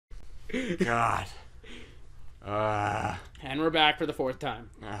God. And we're back for the 4th time.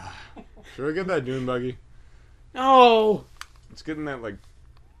 Should we get that dune buggy? No! Let's get in that, like...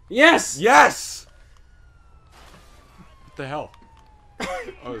 Yes! Yes! What the hell?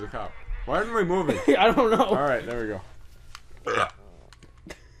 Oh, there's a cop. Why aren't we moving? I don't know. Alright, there we go.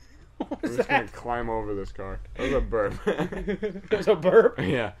 What I'm was just that? gonna climb over this car. That was a burp. It was a burp?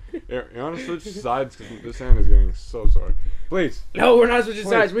 Yeah. You want to switch sides? Because this hand is getting so sore. Please. No, we're not switching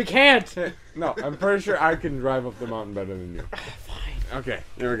sides. We can't. No, I'm pretty sure I can drive up the mountain better than you. Fine. Okay,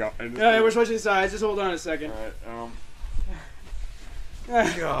 here we go. Alright, we're switching sides. Just hold on a second.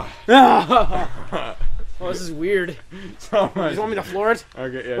 Alright, God. Oh, this is weird. So You much. just want me to floor it?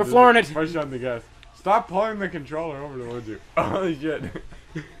 Okay, yeah. We're flooring it. Push on the gas. Stop pulling the controller over towards you. Holy shit.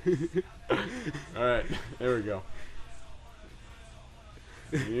 Alright, here we go.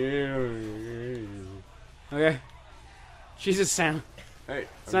 Okay. Jesus, Sam. Hey.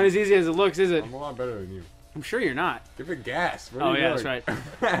 It's not as easy as it looks, is it? I'm a lot better than you. I'm sure you're not. Give it gas. What Oh, are you yeah, doing?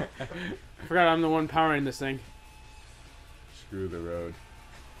 that's right. I forgot I'm the one powering this thing. Screw the road.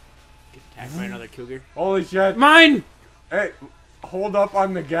 Get attacked by another cougar. Holy shit. Mine! Hey, hold up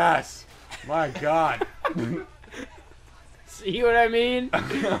on the gas. My God. See what I mean?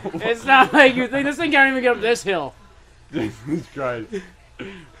 It's not like you think. This thing can't even get up this hill. Jesus Christ.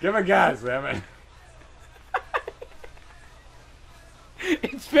 Give it gas, damn it.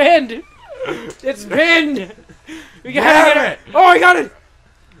 It's pinned! It's pinned! We gotta Damn get it! Oh, I got it!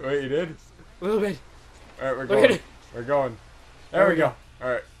 Wait, you did? A little bit. Alright, we're Look at going. it. We're going. There we go.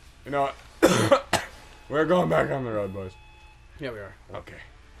 Alright. You know what? We're going back on the road, boys. Yeah, we are. Okay.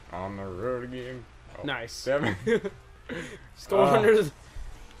 On the road again. Oh, Nice. damn it. Just going under the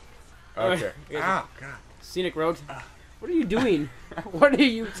Okay. Okay. Ow, God. scenic road. What are you doing? What are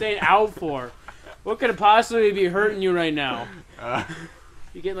you saying ow for? What could possibly be hurting you right now?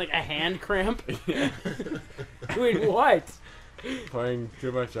 You getting like a hand cramp? Yeah. Doing what? Playing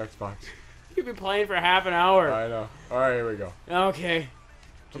too much Xbox. You've been playing for half an hour. I know. Alright, here we go. Okay.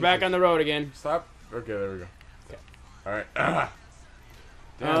 We're back on the road again. Stop. Okay, there we go. Okay. Alright.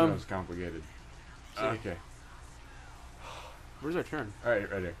 Damn, that was complicated. See. Okay. Where's our turn?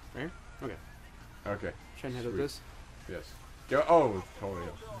 Alright, right here. Right here? Okay. Okay. Try and head up Sweet. this. Yes. Go. Oh, totally.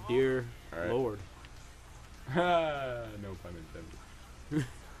 Dear Alright. Lord. No pun intended.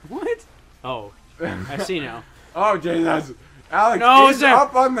 What? Oh. I see now. Oh, Jesus. Alex, No, ease sir.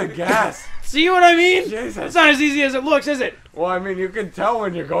 up on the gas. See what I mean? Jesus. It's not as easy as it looks, is it? Well, I mean, you can tell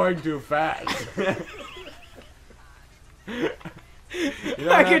when you're going too fast. You don't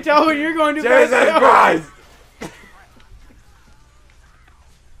I can have- tell when you're going too Jesus fast. Christ!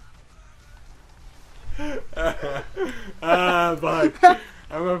 But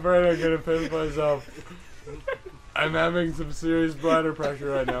I'm afraid I'm gonna piss myself. I'm having some serious bladder pressure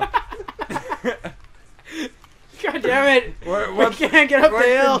right now. God damn it! We're We can't get up the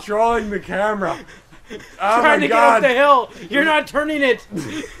hill. controlling the camera. Oh Trying my to get up God! the hill. You're not turning it.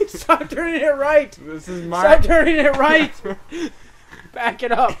 Stop turning it right. This is my. Stop turning it right. Back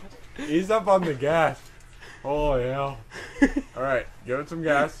it up. Ease up on the gas. Holy hell! All right, give it some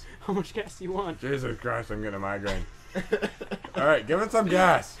gas. How much gas do you want? Jesus Christ, I'm getting a migraine. All right, give it some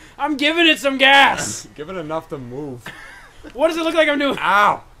gas. I'm giving it some gas. Give it enough to move. What does it look like I'm doing?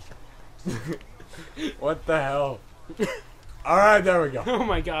 Ow! What the hell? Alright, there we go. Oh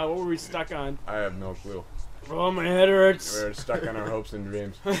my God, what were we stuck on? I have no clue. Oh, my head hurts. We're stuck on our hopes and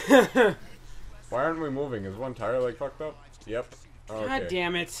dreams. Why aren't we moving? Is one tire like fucked up? Yep. Okay. God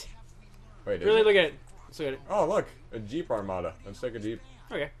damn it. Wait, is Really it? look at it. Let's look at it. Oh, look. A Jeep Armada. Let's take a Jeep.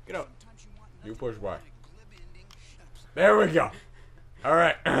 Okay, get out. You push Y. There we go.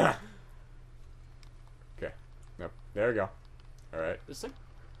 Alright. Okay. Nope. There we go. Alright. This thing?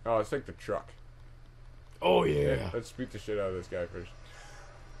 Oh, let's take the truck. Oh, Yeah, let's beat the shit out of this guy first.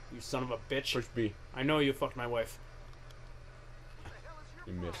 You son of a bitch. Push B. I know you fucked my wife.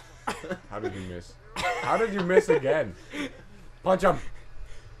 You missed. How did you miss? How did you miss again? Punch him.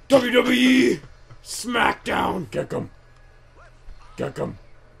 WWE Smackdown. Kick him. Kick him.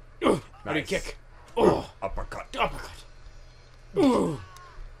 How do you Nice. kick? Oh, Uppercut. uppercut. Ooh.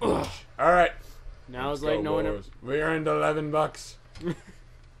 Ugh. Alright. Now it's like no one ever. We earned $11.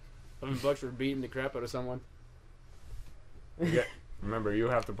 $11 for beating the crap out of someone. Yeah. Remember, you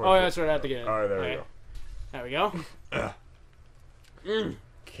have to push Oh, it. yeah, that's right. I have to get in. Alright, there we Okay. go. There we go.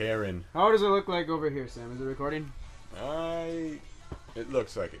 Karen. How does it look like over here, Sam? Is it recording? It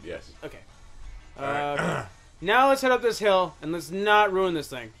looks like it, yes. Okay. Alright. Now let's head up this hill and let's not ruin this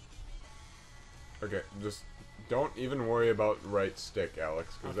thing. Okay, just don't even worry about right stick,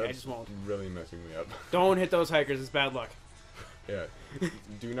 Alex, because Okay, I that's just won't. really messing me up. Don't hit those hikers. It's bad luck. Yeah.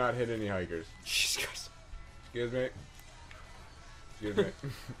 Do not hit any hikers. Jesus Christ. Excuse me. Excuse me.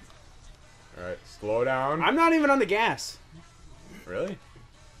 Alright, slow down. I'm not even on the gas. Really?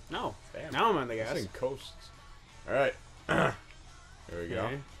 No. Damn. Now I'm on the This gas. thing coasts. Alright. Here we go.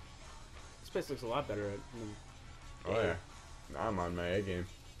 Okay. This place looks a lot better. Oh yeah. Now I'm on my A game.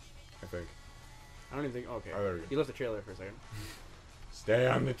 I think. I don't even think. Okay. Oh, there we go. You left the trailer for a second. Stay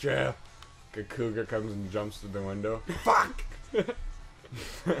on the trail. A cougar comes and jumps through the window. Fuck! Alright,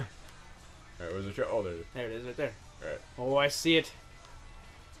 where's the trail? Oh, there it is. There it is, right there. Alright. Oh, I see it.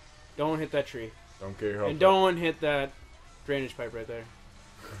 Don't hit that tree. Don't get your hopes And don't hit that drainage pipe right there.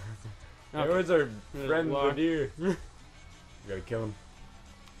 Hey, where's our There's friend a block. the deer? We gotta kill him.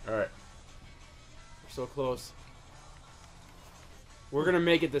 Alright. We're so close. We're gonna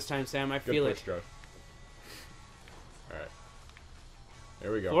make it this time, Sam. I Good feel push, it. Josh. Alright.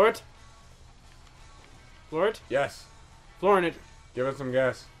 Here we go. Floor it. Floor it. Yes. Flooring it. Give it some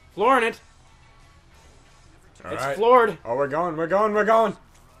gas. Flooring it. Alright. It's floored. Oh, we're going. We're going. We're going.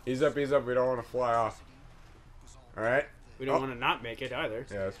 Ease up. Ease up. We don't want to fly off. Alright. We don't want to not make it either.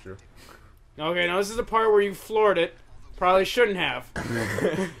 Yeah, that's true. Okay, now this is the part where you floored it. Probably shouldn't have.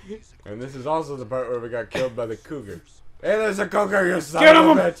 And this is also the part where we got killed by the cougar. Hey, there's a cougar, you son Get of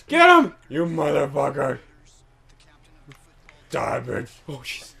him! a bitch! Get him! You motherfucker! Die, bitch! Oh,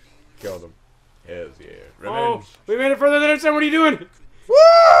 jeez. Killed him. Hells yeah. Oh, Revenge. we made it further than it's time. What are you doing?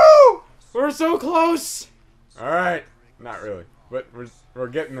 Woo! We're so close. Alright. Not really. But we're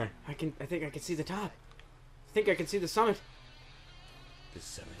getting there. I think I can see the top. I think I can see the summit. The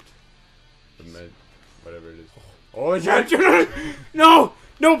summit. The med. Whatever it is. Oh, shit! No!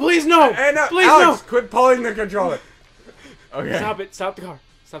 No, please no! Hey, no! Please Alex, quit pulling the controller! no! Okay. Stop it. Stop the car.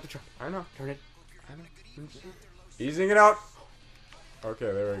 Stop the truck. I know. Turn it. I know. Easing it out.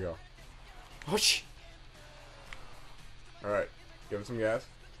 Okay, there we go. Oh, shh. Alright. Give it some gas.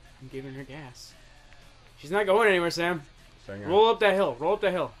 I'm giving her gas. She's not going anywhere, Sam. Hang on. Roll up that hill. Roll up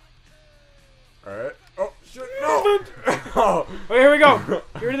that hill. Alright. Oh, shit. No! Oh. Okay, here we go.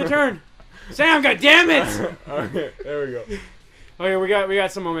 Here to the turn. Sam, God damn it! Okay, there we go. Okay, we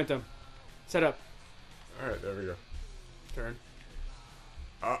got some momentum. Set up. Alright, there we go. Turn.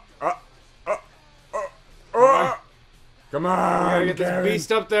 Come We on, gotta get this Karen.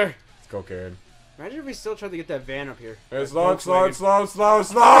 beast up there. Let's go, Karen. Imagine if we still tried to get that van up here. Hey, That slow, Volkswagen.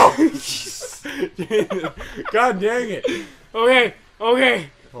 slow. God dang it. Okay, we're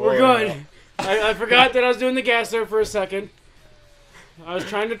Holy good. hell. I forgot that I was doing the gas there for a second. I was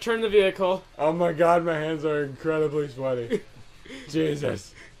trying to turn the vehicle. Oh my god, my hands are incredibly sweaty.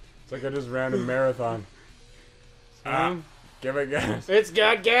 Jesus. It's like I just ran a marathon. Give it gas. It's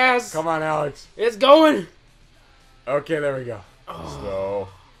got gas. Come on, Alex. It's going. Okay, there we go. Oh. Slow.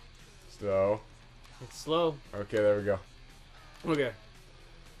 Slow. It's slow. Okay, there we go. Okay.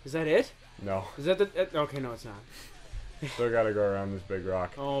 Is that it? No. Is that the... okay, no, it's not. Still gotta go around this big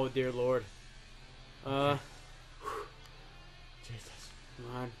rock. Oh, dear Lord. Jesus. Come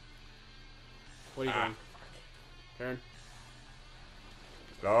on. What are you doing? Turn.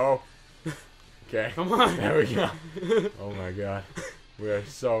 Slow. Okay. Come on. There we go. Oh my god. We are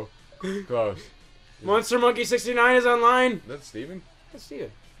so close. Monster Monkey 69 is online. That's Steven? That's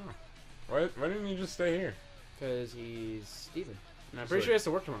Steven. Why didn't you just stay here? Because he's Steven. And I'm pretty sure he has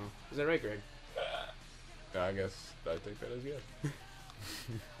to work tomorrow. Is that right, Greg? Yeah, I guess I think that is yes.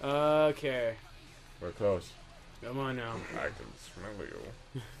 Okay. We're close. Come on now. I can smell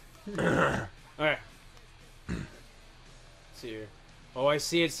you. Alright. See here. Oh, I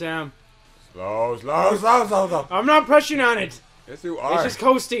see it, Sam. Slow, slow, slow, slow, slow. I'm not pushing on it. Yes, you are. It's just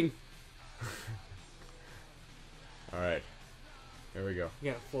coasting. Alright. Here we go.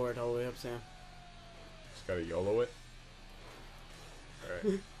 You gotta floor it all the way up, Sam. Just gotta YOLO it.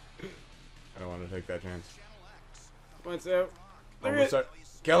 Alright. I don't want to take that chance. What's up? Almost start.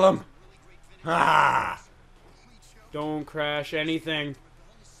 Kill him! Ha! Don't crash anything.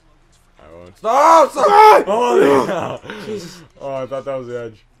 I won't. Stop! Stop! Holy hell! Jesus. Oh, I thought that was the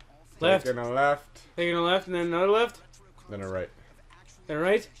edge. Left. Taking a left. Taking a left and then another left. Then a right. Then a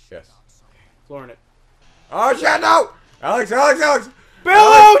right. Yes. Flooring it. Oh shit, no! Alex, Alex, Alex! Bail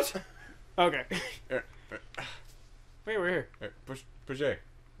out! Okay. Here, Wait, we're here. here, push A.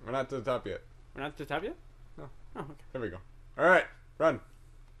 We're not to the top yet. We're not at the top yet? No. Oh, okay. There we go. Alright, run.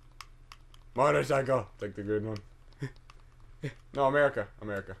 Motorcycle. Take the green one. No, America.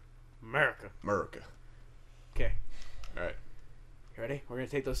 America. America. America. Okay. Alright. You ready? We're gonna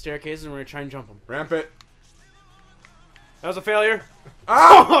take those staircases and we're gonna try and jump them. Ramp it. That was a failure.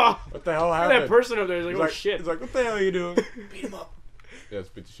 Ah! What the hell Look at happened? that person up there. He's like, He's oh like, shit. he's like, what the hell are you doing? Beat him up. Yeah, let's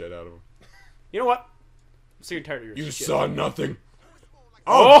beat the shit out of him. You know what? sick and tired of your You shit. saw nothing.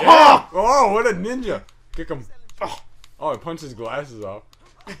 Oh, damn. Oh, what a ninja. Kick him. Oh, it punched his glasses off.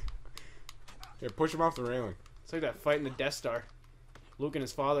 Here, push him off the railing. It's like that fight in the Death Star. Luke and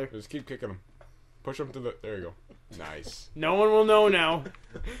his father. Just keep kicking him. Push him to the... There you go. Nice. No one will know now.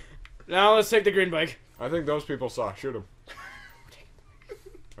 Now let's take the green bike. I think those people saw. Shoot him.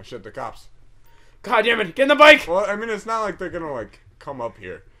 Oh, shit, the cops. God damn it. Get in the bike. Well, I mean, it's not like they're gonna, like, come up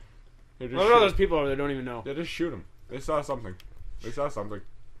here. Just What about those people over there don't even know? Yeah, just shoot them. They saw something. They saw something.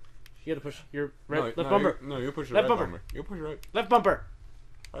 You gotta push your right, No, left bumper. You push your Left right bumper. You push your right. Left bumper.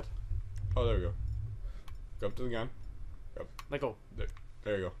 What? Oh, there we go. Go up to the gun. Go. Let go.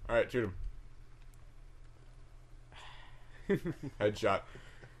 There you go. Alright, shoot him. Headshot.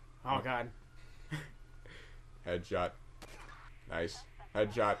 Oh, God. Headshot. Nice.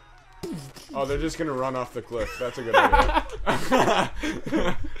 Headshot. Oh, they're just gonna run off the cliff. That's a good idea.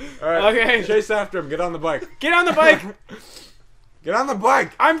 Alright. Okay. Chase after him. Get on the bike. Get on the bike. Get on the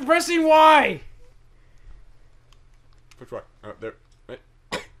bike! I'm pressing Y. Which way? Oh, there. Wait.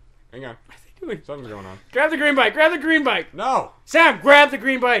 Hang on. What are they doing? Something's going on. Grab the green bike. Grab the green bike. No! Sam, grab the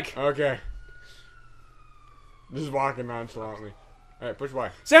green bike. Okay. Just walking nonchalantly. Alright, push Y.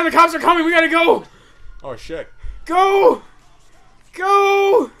 Sam, the cops are coming. We gotta go. Oh, shit. Go.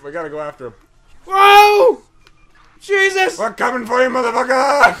 Go. We gotta go after him. Whoa. Jesus. We're coming for you,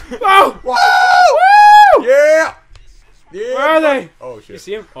 motherfucker! Whoa. Woo! Woo. Yeah! Yeah! Where are they? Oh, shit. You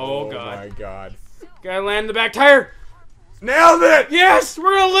see him? Oh, Oh, God. my God. Gotta land the back tire. Nailed it! Yes,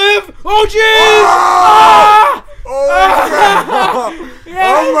 we're gonna live. Oh, jeez. Oh! Ah! Oh, my God!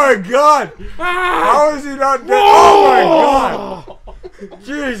 Yes. Oh, my God! Ah! How is he not dead? Whoa! Oh, my God!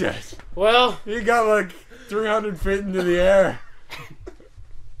 Jesus! Well, He got like 300 feet into the air.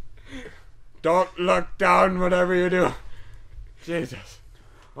 Don't look down, whatever you do. Jesus.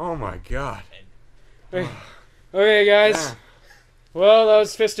 Oh my God. okay, guys. Yeah. Well, that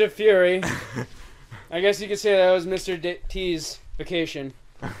was Fist of Fury. I guess you could say that was Mr. T's vacation.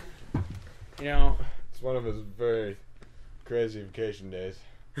 You know. It's one of his very crazy vacation days.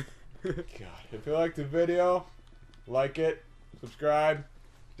 God. If you liked the video, like it, subscribe,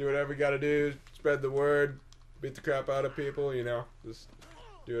 do whatever you gotta do, spread the word, beat the crap out of people, you know. Just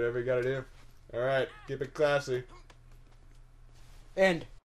do whatever you gotta do. Alright, keep it classy. End.